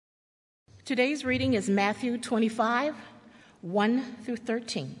Today's reading is Matthew 25, 1 through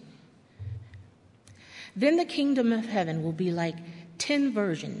 13. Then the kingdom of heaven will be like 10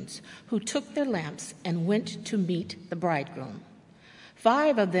 virgins who took their lamps and went to meet the bridegroom.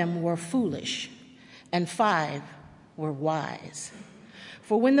 5 of them were foolish, and 5 were wise.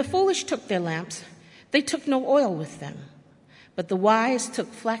 For when the foolish took their lamps, they took no oil with them, but the wise took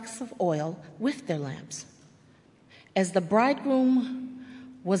flax of oil with their lamps. As the bridegroom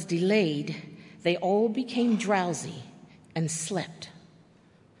was delayed, they all became drowsy and slept.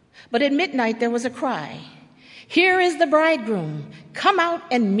 But at midnight there was a cry, "Here is the bridegroom, come out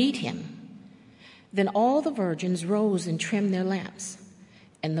and meet him." Then all the virgins rose and trimmed their lamps.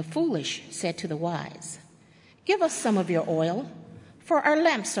 And the foolish said to the wise, "Give us some of your oil, for our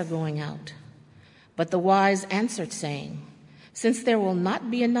lamps are going out." But the wise answered, saying, "Since there will not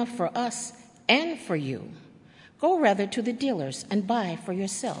be enough for us and for you, go rather to the dealers and buy for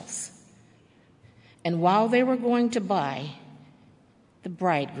yourselves." And while they were going to buy, the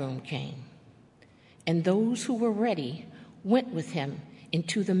bridegroom came. And those who were ready went with him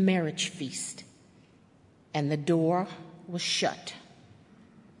into the marriage feast, and the door was shut.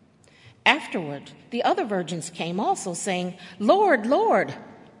 Afterward, the other virgins came also, saying, "Lord, Lord,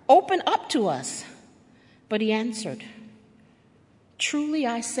 open up to us." But he answered, "Truly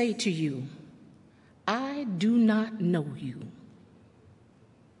I say to you, I do not know you.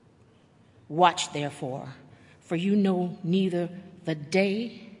 Watch therefore, for you know neither the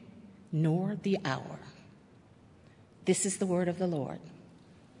day nor the hour." This is the word of the Lord.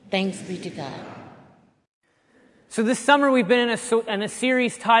 Thanks be to God. So this summer we've been in a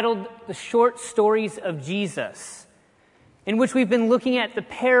series titled The Short Stories of Jesus, in which we've been looking at the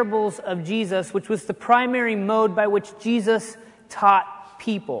parables of Jesus, which was the primary mode by which Jesus taught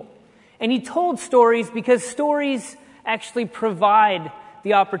people. And he told stories because stories actually provide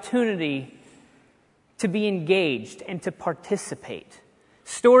the opportunity to be engaged and to participate.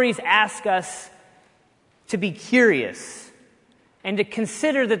 Stories ask us to be curious and to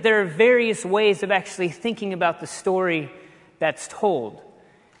consider that there are various ways of actually thinking about the story that's told.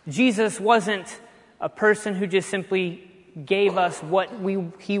 Jesus wasn't a person who just simply gave us what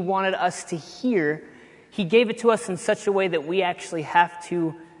he wanted us to hear. He gave it to us in such a way that we actually have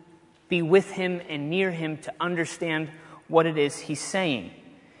to be with him and near him to understand what it is he's saying.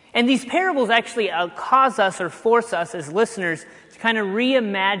 And these parables actually cause us or force us as listeners to kind of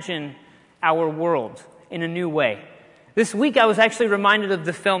reimagine our world in a new way. This week I was actually reminded of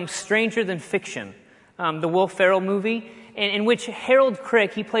the film Stranger Than Fiction, the Will Ferrell movie, in which Harold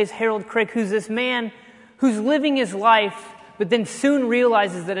Crick, he plays Harold Crick, who's this man who's living his life, but then soon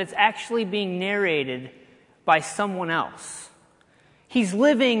realizes that it's actually being narrated by someone else. He's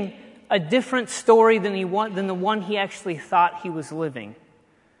living a different story than the one he actually thought he was living,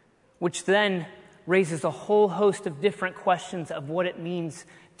 which then raises a whole host of different questions of what it means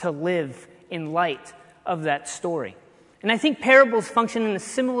to live in light of that story. And I think parables function in a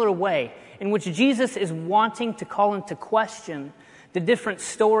similar way, in which Jesus is wanting to call into question the different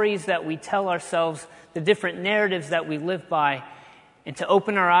stories that we tell ourselves, the different narratives that we live by, and to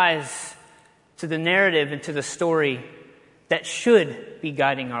open our eyes to the narrative and to the story that should be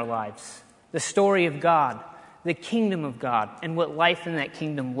guiding our lives. The story of God, the kingdom of God, and what life in that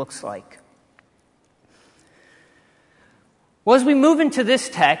kingdom looks like. Well, as we move into this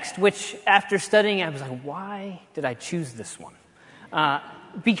text, which after studying, I was like, why did I choose this one?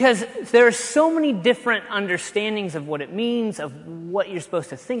 Because there are so many different understandings of what it means, of what you're supposed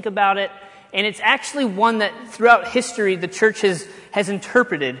to think about it, and it's actually one that throughout history the church has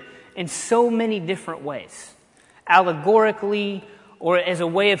interpreted in so many different ways. Allegorically, or as a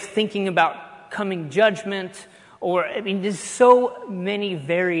way of thinking about coming judgment, there's so many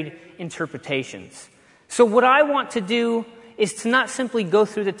varied interpretations. So what I want to do is to not simply go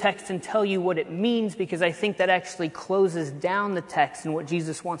through the text and tell you what it means, because I think that actually closes down the text and what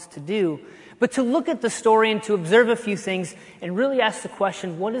Jesus wants to do, but to look at the story and to observe a few things and really ask the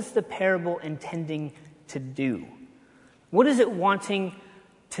question, what is the parable intending to do? What is it wanting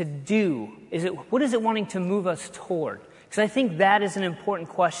to do? What is it wanting to move us toward? Because I think that is an important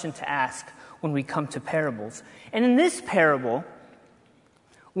question to ask when we come to parables. And in this parable,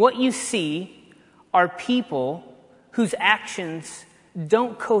 what you see are people whose actions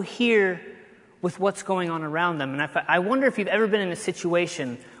don't cohere with what's going on around them. And I wonder if you've ever been in a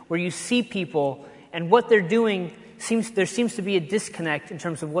situation where you see people and what they're doing, there seems to be a disconnect in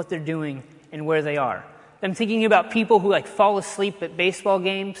terms of what they're doing and where they are. I'm thinking about people who fall asleep at baseball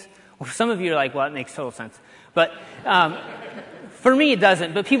games. Well, some of you are like, well, that makes total sense. But for me, it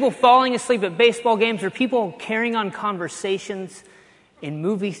doesn't. But people falling asleep at baseball games, or people carrying on conversations in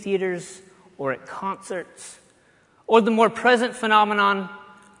movie theaters or at concerts, or the more present phenomenon,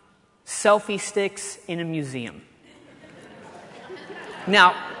 selfie sticks in a museum.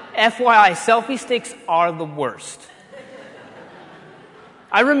 Now, FYI, selfie sticks are the worst.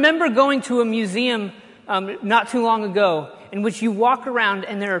 I remember going to a museum not too long ago in which you walk around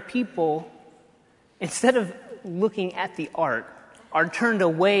and there are people, instead of looking at the art, are turned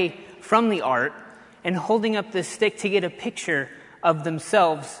away from the art and holding up this stick to get a picture of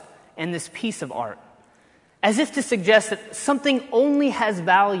themselves and this piece of art, as if to suggest that something only has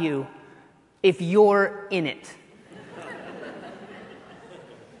value if you're in it.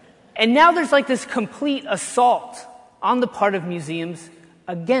 And now there's like this complete assault on the part of museums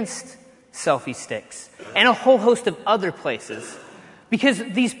against selfie sticks and a whole host of other places, because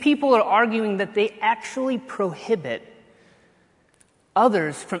these people are arguing that they actually prohibit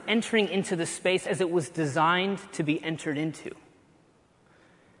others from entering into the space as it was designed to be entered into.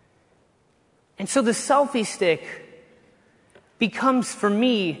 And so the selfie stick becomes, for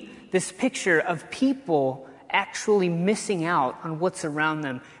me, this picture of people actually missing out on what's around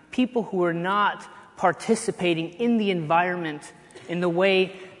them, people who are not participating in the environment in the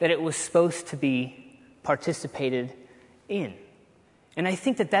way that it was supposed to be participated in. And I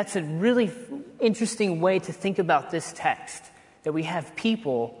think that that's a really interesting way to think about this text, that we have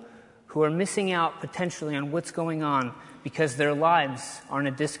people who are missing out potentially on what's going on because their lives are in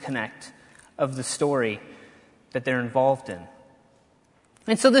a disconnect of the story that they're involved in.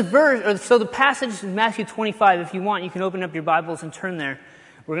 And so the passage in Matthew 25, if you want, you can open up your Bibles and turn there.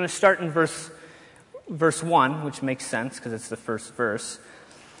 We're going to start in verse 1, which makes sense because it's the first verse.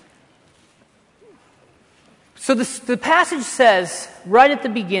 So the passage says, right at the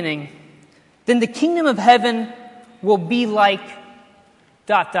beginning, then the kingdom of heaven will be like ...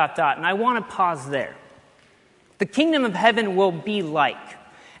 And I want to pause there. The kingdom of heaven will be like.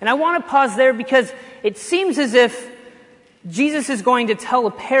 And I want to pause there because it seems as if Jesus is going to tell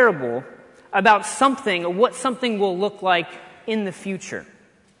a parable about something, or what something will look like in the future.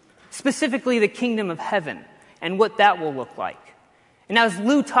 Specifically the kingdom of heaven and what that will look like. And as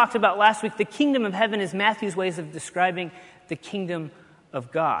Lou talked about last week, the kingdom of heaven is Matthew's ways of describing the kingdom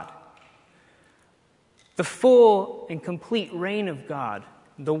of God. The full and complete reign of God,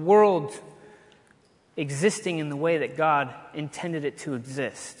 the world existing in the way that God intended it to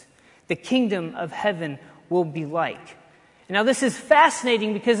exist. The kingdom of heaven will be like. Now this is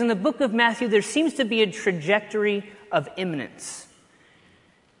fascinating because in the book of Matthew there seems to be a trajectory of imminence.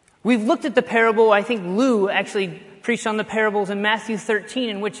 We've looked at the parable, I think Lou actually preached on the parables in Matthew 13,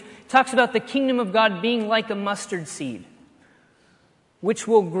 in which it talks about the kingdom of God being like a mustard seed, which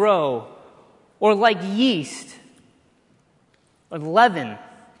will grow, or like yeast, or leaven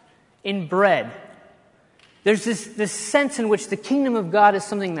in bread. There's this sense in which the kingdom of God is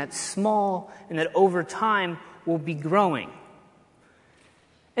something that's small and that over time will be growing.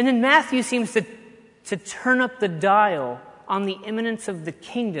 And then Matthew seems to turn up the dial on the imminence of the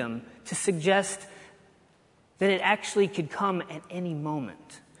kingdom to suggest that it actually could come at any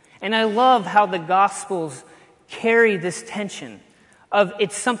moment. And I love how the Gospels carry this tension of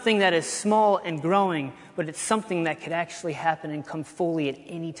it's something that is small and growing, but it's something that could actually happen and come fully at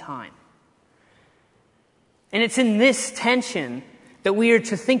any time. And it's in this tension that we are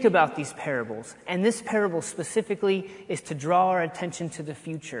to think about these parables. And this parable specifically is to draw our attention to the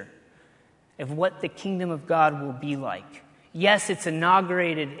future of what the kingdom of God will be like. Yes, it's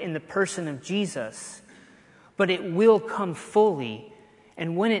inaugurated in the person of Jesus, but it will come fully.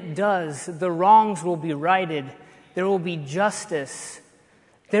 And when it does, the wrongs will be righted. There will be justice.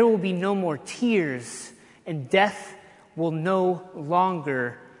 There will be no more tears. And death will no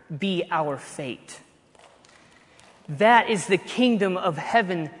longer be our fate. That is the kingdom of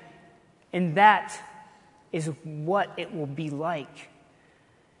heaven, and that is what it will be like.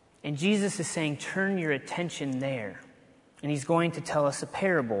 And Jesus is saying, turn your attention there. And he's going to tell us a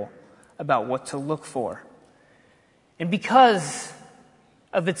parable about what to look for. And because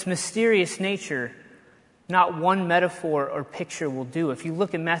of its mysterious nature, not one metaphor or picture will do. If you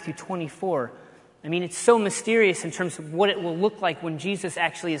look at Matthew 24, it's so mysterious in terms of what it will look like when Jesus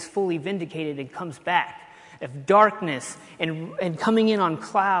actually is fully vindicated and comes back. Of darkness and coming in on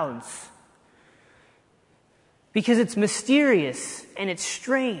clouds. Because it's mysterious and it's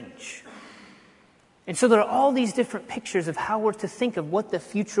strange. And so there are all these different pictures of how we're to think of what the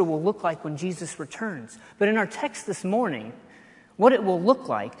future will look like when Jesus returns. But in our text this morning, what it will look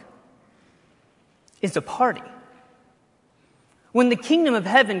like is a party. When the kingdom of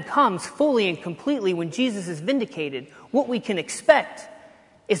heaven comes fully and completely, when Jesus is vindicated, what we can expect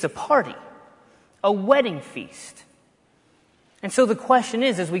is a party. A wedding feast. And so the question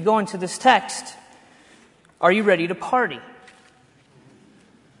is, as we go into this text, are you ready to party?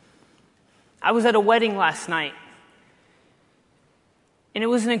 I was at a wedding last night, and it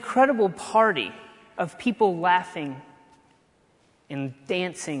was an incredible party of people laughing and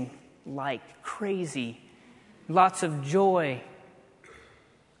dancing like crazy. Lots of joy,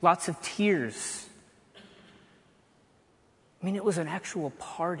 lots of tears. I mean, it was an actual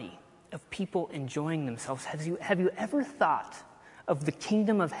party of people enjoying themselves. Have you ever thought of the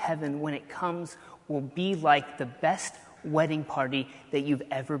kingdom of heaven when it comes will be like the best wedding party that you've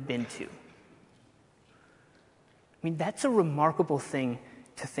ever been to? I mean, that's a remarkable thing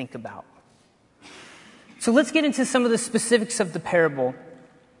to think about. So let's get into some of the specifics of the parable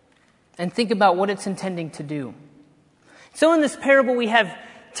and think about what it's intending to do. So in this parable, we have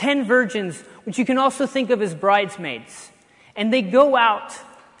 10 virgins, which you can also think of as bridesmaids. And they go out,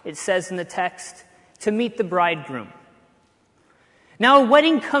 it says in the text, to meet the bridegroom. Now,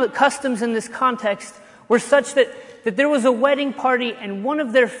 wedding customs in this context were such that there was a wedding party, and one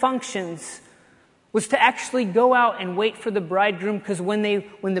of their functions was to actually go out and wait for the bridegroom, because when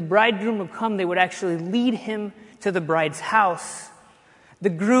the bridegroom would come, they would actually lead him to the bride's house. The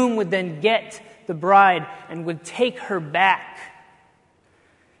groom would then get the bride and would take her back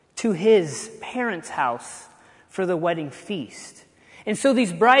to his parents' house for the wedding feast. And so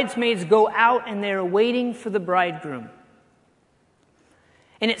these bridesmaids go out and they're waiting for the bridegroom.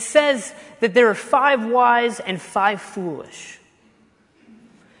 And it says that there are 5 wise and 5 foolish.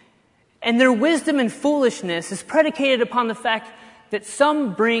 And their wisdom and foolishness is predicated upon the fact that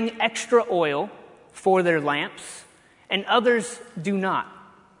some bring extra oil for their lamps and others do not.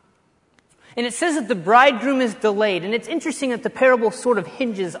 And it says that the bridegroom is delayed. And it's interesting that the parable sort of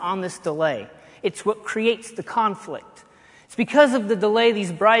hinges on this delay. It's what creates the conflict. It's because of the delay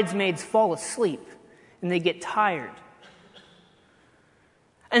these bridesmaids fall asleep and they get tired.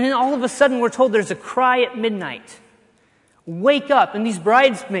 And then all of a sudden we're told there's a cry at midnight. Wake up, and these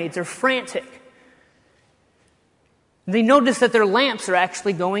bridesmaids are frantic. They notice that their lamps are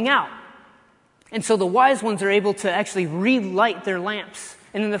actually going out. And so the wise ones are able to actually relight their lamps.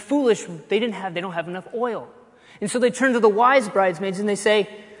 And then the foolish, they don't have enough oil. And so they turn to the wise bridesmaids and they say,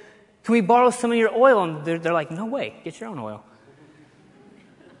 can we borrow some of your oil? And they're like, no way, get your own oil.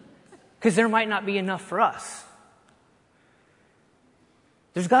 Because there might not be enough for us.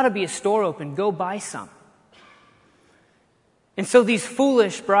 There's got to be a store open. Go buy some. And so these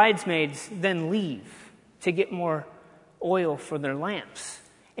foolish bridesmaids then leave to get more oil for their lamps.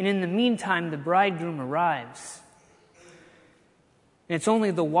 And in the meantime, the bridegroom arrives. And it's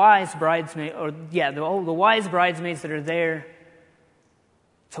only the wise bridesmaids, the wise bridesmaids that are there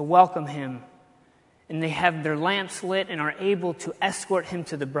to welcome him. And they have their lamps lit and are able to escort him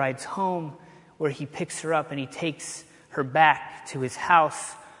to the bride's home, where he picks her up and he takes her back to his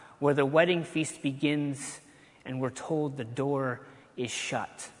house, where the wedding feast begins, and we're told the door is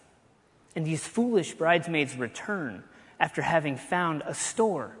shut. And these foolish bridesmaids return after having found a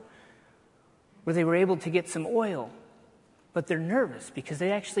store where they were able to get some oil, but they're nervous because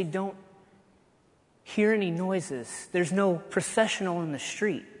they actually don't hear any noises. There's no processional in the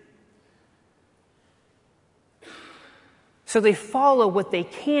street. So they follow what they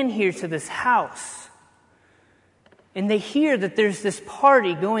can hear to this house. And they hear that there's this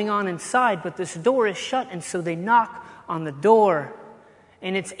party going on inside, but this door is shut, and so they knock on the door,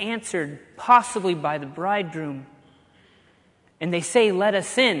 and it's answered possibly by the bridegroom. And they say, "Let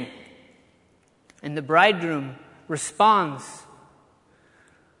us in." And the bridegroom responds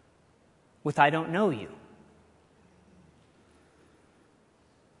with, "I don't know you."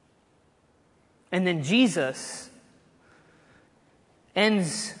 And then Jesus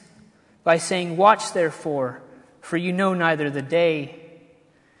ends by saying, "Watch therefore, for you know neither the day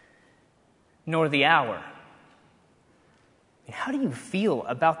nor the hour." And how do you feel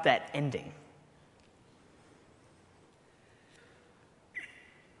about that ending?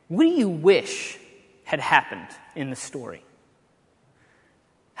 What do you wish had happened in the story?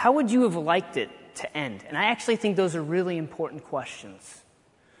 How would you have liked it to end? And I actually think those are really important questions.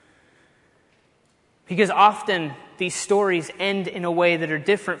 Because often these stories end in a way that are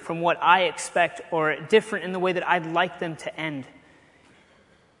different from what I expect, or different in the way that I'd like them to end.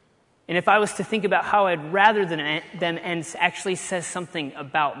 And if I was to think about how I'd rather them end, actually says something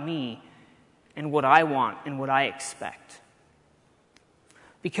about me and what I want and what I expect.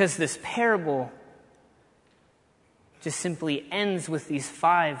 Because this parable just simply ends with these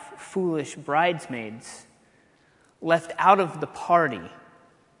 5 foolish bridesmaids left out of the party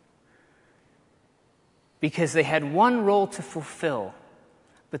because they had one role to fulfill,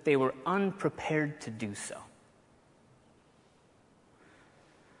 but they were unprepared to do so.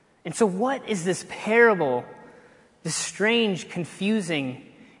 And so what is this parable, this strange, confusing,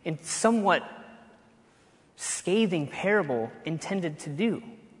 and somewhat scathing parable intended to do?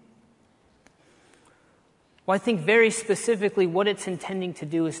 Well, I think very specifically what it's intending to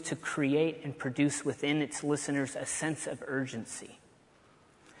do is to create and produce within its listeners a sense of urgency.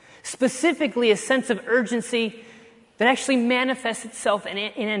 Specifically, a sense of urgency that actually manifests itself in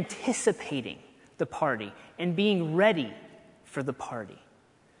anticipating the party and being ready for the party.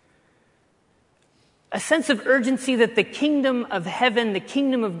 A sense of urgency that the kingdom of heaven, the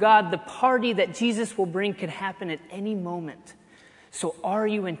kingdom of God, the party that Jesus will bring could happen at any moment. So are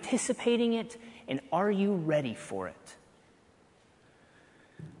you anticipating it, and are you ready for it?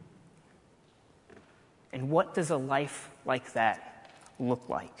 And what does a life like that look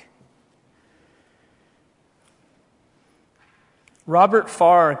like? Robert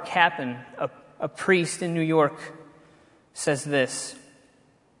Farr Capon, a priest in New York, says this: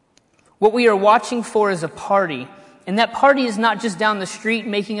 "What we are watching for is a party, and that party is not just down the street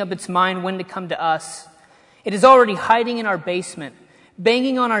making up its mind when to come to us. It is already hiding in our basement,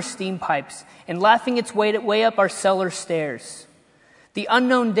 banging on our steam pipes, and laughing its way up our cellar stairs. The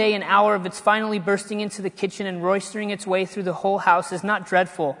unknown day and hour of its finally bursting into the kitchen and roistering its way through the whole house is not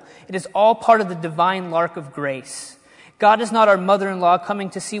dreadful. It is all part of the divine lark of grace. God is not our mother-in-law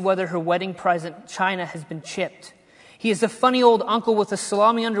coming to see whether her wedding present china has been chipped. He is a funny old uncle with a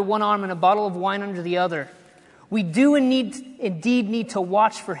salami under one arm and a bottle of wine under the other. We do indeed need to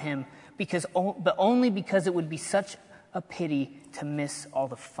watch for him, but only because it would be such a pity to miss all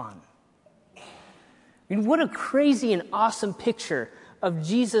the fun." I mean, what a crazy and awesome picture of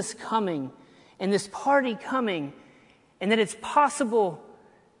Jesus coming and this party coming, and that it's possible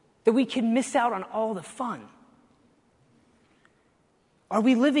that we can miss out on all the fun. Are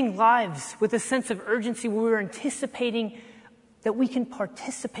we living lives with a sense of urgency where we're anticipating that we can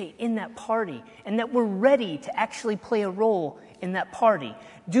participate in that party and that we're ready to actually play a role in that party?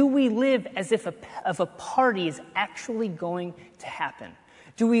 Do we live as if a party is actually going to happen?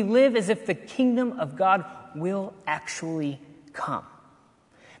 Do we live as if the kingdom of God will actually come?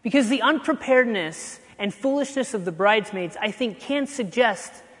 Because the unpreparedness and foolishness of the bridesmaids, I think, can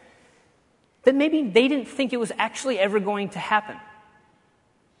suggest that maybe they didn't think it was actually ever going to happen.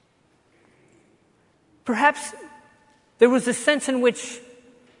 Perhaps there was a sense in which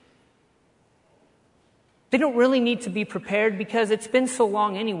they don't really need to be prepared because it's been so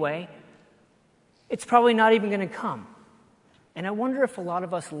long anyway. It's probably not even going to come. And I wonder if a lot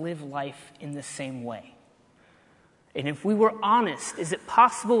of us live life in the same way. And if we were honest, is it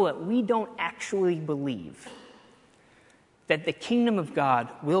possible that we don't actually believe that the kingdom of God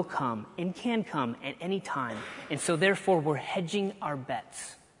will come and can come at any time, and so therefore we're hedging our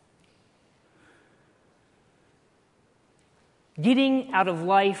bets? Getting out of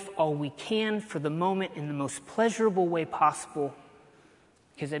life all we can for the moment in the most pleasurable way possible,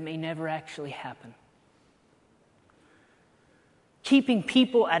 because it may never actually happen. Keeping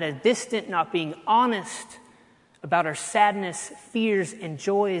people at a distance, not being honest about our sadness, fears, and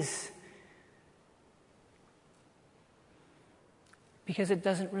joys, because it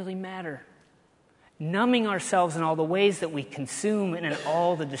doesn't really matter. Numbing ourselves in all the ways that we consume and in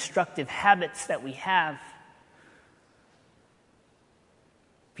all the destructive habits that we have,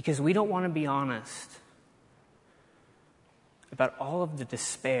 because we don't want to be honest about all of the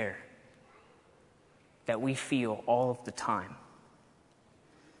despair that we feel all of the time.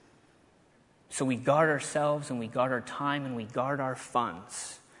 So we guard ourselves and we guard our time and we guard our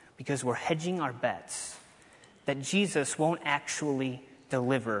funds because we're hedging our bets that Jesus won't actually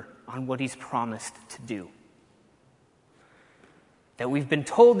deliver on what he's promised to do. That we've been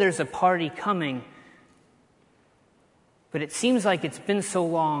told there's a party coming, but it seems like it's been so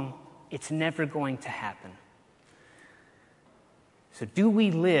long, it's never going to happen. So do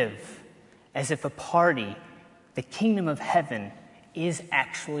we live as if a party, the kingdom of heaven, is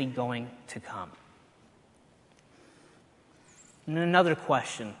actually going to come? And another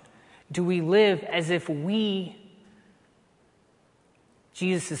question: do we live as if we,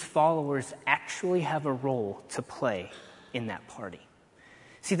 Jesus' followers, actually have a role to play in that party?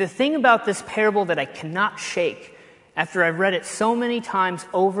 See, the thing about this parable that I cannot shake after I've read it so many times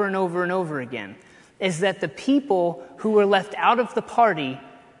over and over and over again is that the people who were left out of the party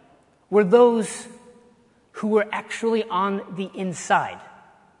were those who were actually on the inside.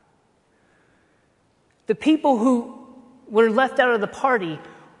 The people who were left out of the party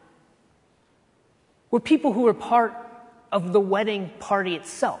were people who were part of the wedding party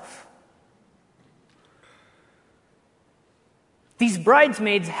itself. These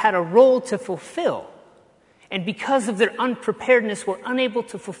bridesmaids had a role to fulfill, And because of their unpreparedness, were unable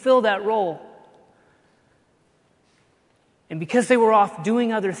to fulfill that role. And because they were off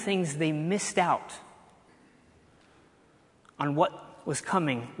doing other things, they missed out on what was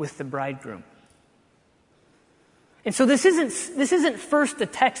coming with the bridegroom. And so this isn't first a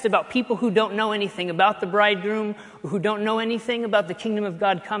text about people who don't know anything about the bridegroom, or who don't know anything about the kingdom of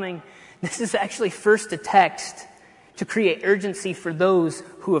God coming. This is actually first a text to create urgency for those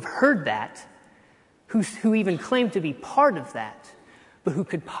who have heard that, who even claim to be part of that, but who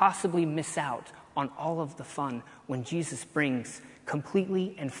could possibly miss out on all of the fun when Jesus brings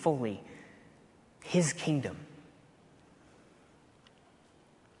completely and fully his kingdom.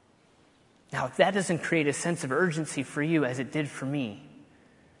 Now, if that doesn't create a sense of urgency for you as it did for me,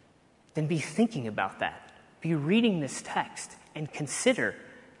 then be thinking about that. Be reading this text and consider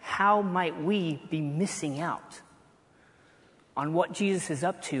how might we be missing out on what Jesus is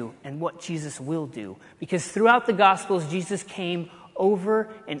up to and what Jesus will do. Because throughout the Gospels, Jesus came over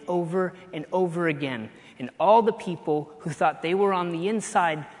and over and over again. And all the people who thought they were on the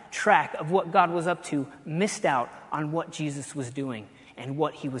inside track of what God was up to missed out on what Jesus was doing and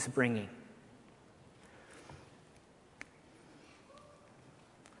what he was bringing.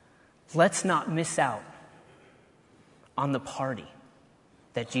 Let's not miss out on the party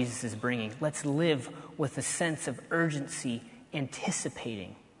that Jesus is bringing. Let's live with a sense of urgency,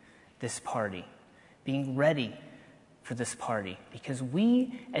 anticipating this party, being ready for this party, because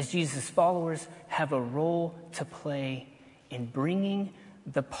we, as Jesus' followers, have a role to play in bringing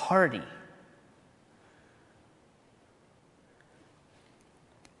the party.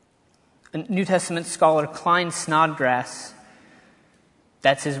 A New Testament scholar, Klyne Snodgrass,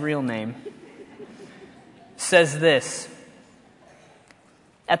 that's his real name, says this: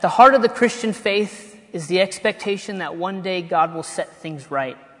 at the heart of the Christian faith is the expectation that one day God will set things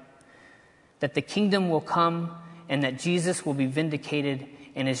right, that the kingdom will come, and that Jesus will be vindicated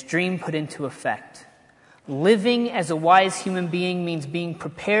and his dream put into effect. Living as a wise human being means being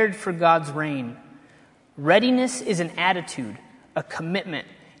prepared for God's reign. Readiness is an attitude, a commitment,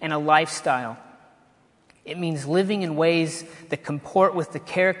 and a lifestyle. It means living in ways that comport with the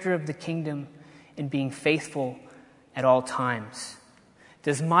character of the kingdom and being faithful at all times.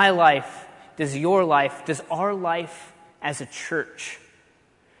 Does my life, does your life, does our life as a church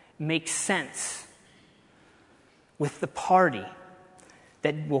make sense with the party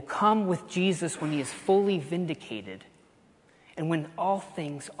that will come with Jesus when he is fully vindicated and when all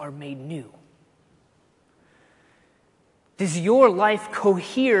things are made new? Does your life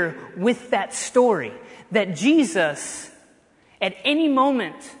cohere with that story that Jesus at any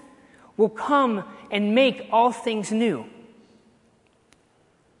moment will come and make all things new?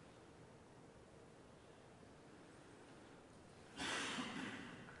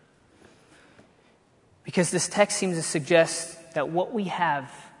 Because this text seems to suggest that what we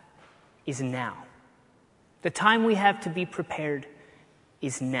have is now. The time we have to be prepared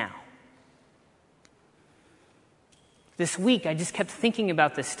is now. This week, I just kept thinking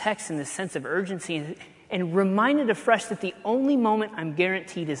about this text and this sense of urgency and reminded afresh that the only moment I'm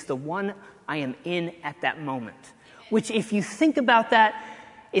guaranteed is the one I am in at that moment. Which, if you think about that,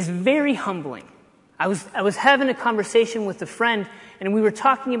 is very humbling. I was having a conversation with a friend, and we were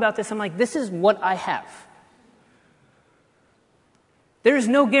talking about this. I'm like, this is what I have. There is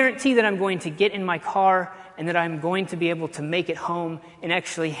no guarantee that I'm going to get in my car and that I'm going to be able to make it home and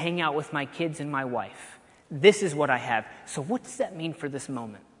actually hang out with my kids and my wife. This is what I have. So what does that mean for this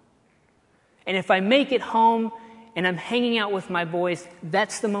moment? And if I make it home and I'm hanging out with my boys,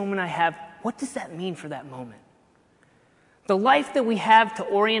 that's the moment I have. What does that mean for that moment? The life that we have to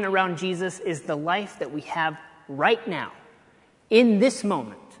orient around Jesus is the life that we have right now, in this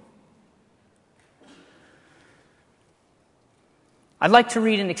moment. I'd like to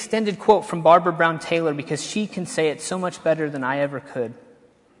read an extended quote from Barbara Brown Taylor because she can say it so much better than I ever could.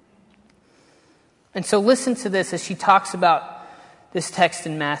 And so listen to this as she talks about this text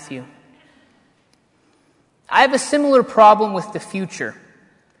in Matthew. I have a similar problem with the future,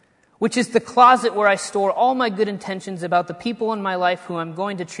 which is the closet where I store all my good intentions about the people in my life who I'm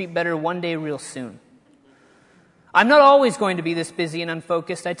going to treat better one day real soon. I'm not always going to be this busy and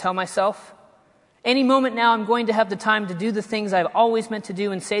unfocused, I tell myself. Any moment now I'm going to have the time to do the things I've always meant to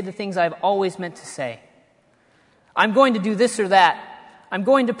do and say the things I've always meant to say. I'm going to do this or that. I'm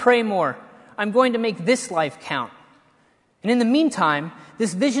going to pray more. I'm going to make this life count. And in the meantime,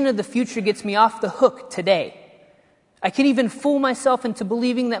 this vision of the future gets me off the hook today. I can even fool myself into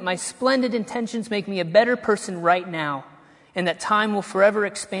believing that my splendid intentions make me a better person right now, and that time will forever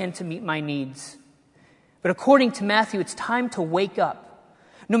expand to meet my needs. But according to Matthew, it's time to wake up,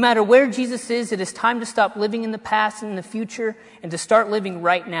 No matter where Jesus is, it is time to stop living in the past and in the future and to start living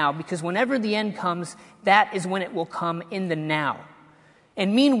right now, because whenever the end comes, that is when it will come, in the now.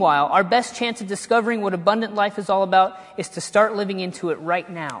 And meanwhile, our best chance of discovering what abundant life is all about is to start living into it right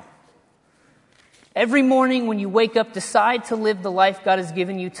now. Every morning when you wake up, decide to live the life God has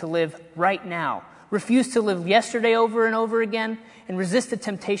given you to live right now. Refuse to live yesterday over and over again, and resist the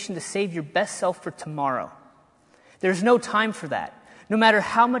temptation to save your best self for tomorrow. There's no time for that. No matter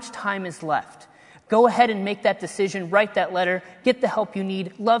how much time is left, go ahead and make that decision, write that letter, get the help you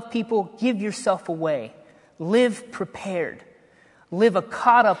need, love people, give yourself away. Live prepared. Live a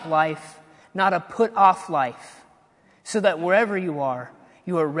caught-up life, not a put-off life, so that wherever you are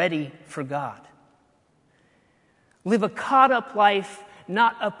ready for God. Live a caught-up life,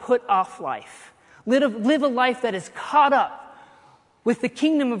 not a put-off life. Live a life that is caught up with the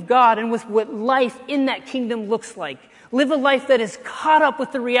kingdom of God and with what life in that kingdom looks like. Live a life that is caught up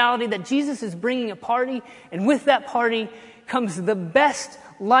with the reality that Jesus is bringing a party, and with that party comes the best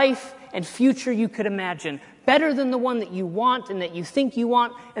life and future you could imagine. Better than the one that you want and that you think you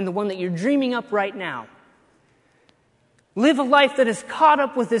want and the one that you're dreaming up right now. Live a life that is caught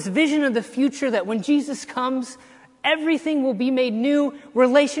up with this vision of the future, that when Jesus comes, everything will be made new.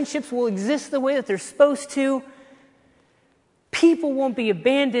 Relationships will exist the way that they're supposed to. People won't be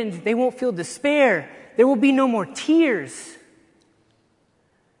abandoned. They won't feel despair. There will be no more tears.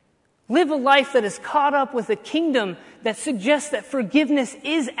 Live a life that is caught up with a kingdom that suggests that forgiveness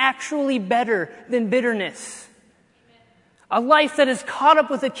is actually better than bitterness. A life that is caught up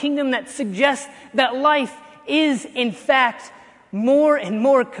with a kingdom that suggests that life is, in fact, more and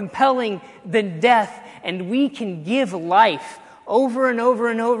more compelling than death, and we can give life over and over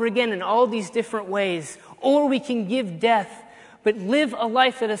and over again in all these different ways, or we can give death, but live a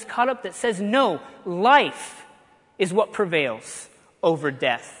life that is caught up that says, no, life is what prevails over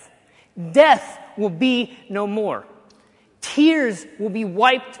death. Death will be no more. Tears will be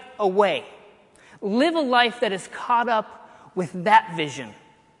wiped away. Live a life that is caught up with that vision.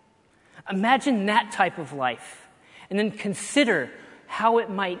 Imagine that type of life, and then consider how it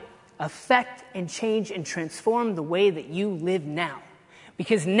might affect and change and transform the way that you live now.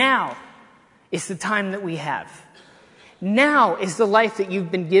 Because now is the time that we have. Now is the life that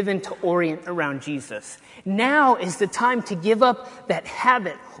you've been given to orient around Jesus. Now is the time to give up that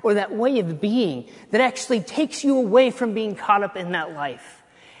habit or that way of being that actually takes you away from being caught up in that life.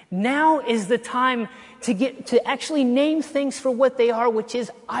 Now is the time to actually name things for what they are, which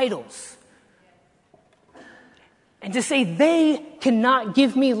is idols. And to say, they cannot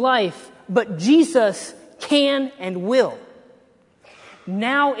give me life, but Jesus can and will.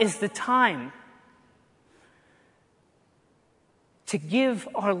 Now is the time to give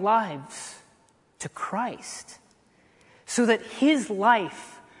our lives to Christ so that his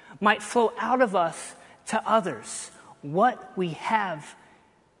life might flow out of us to others. What we have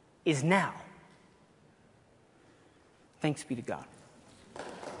is now. Thanks be to God.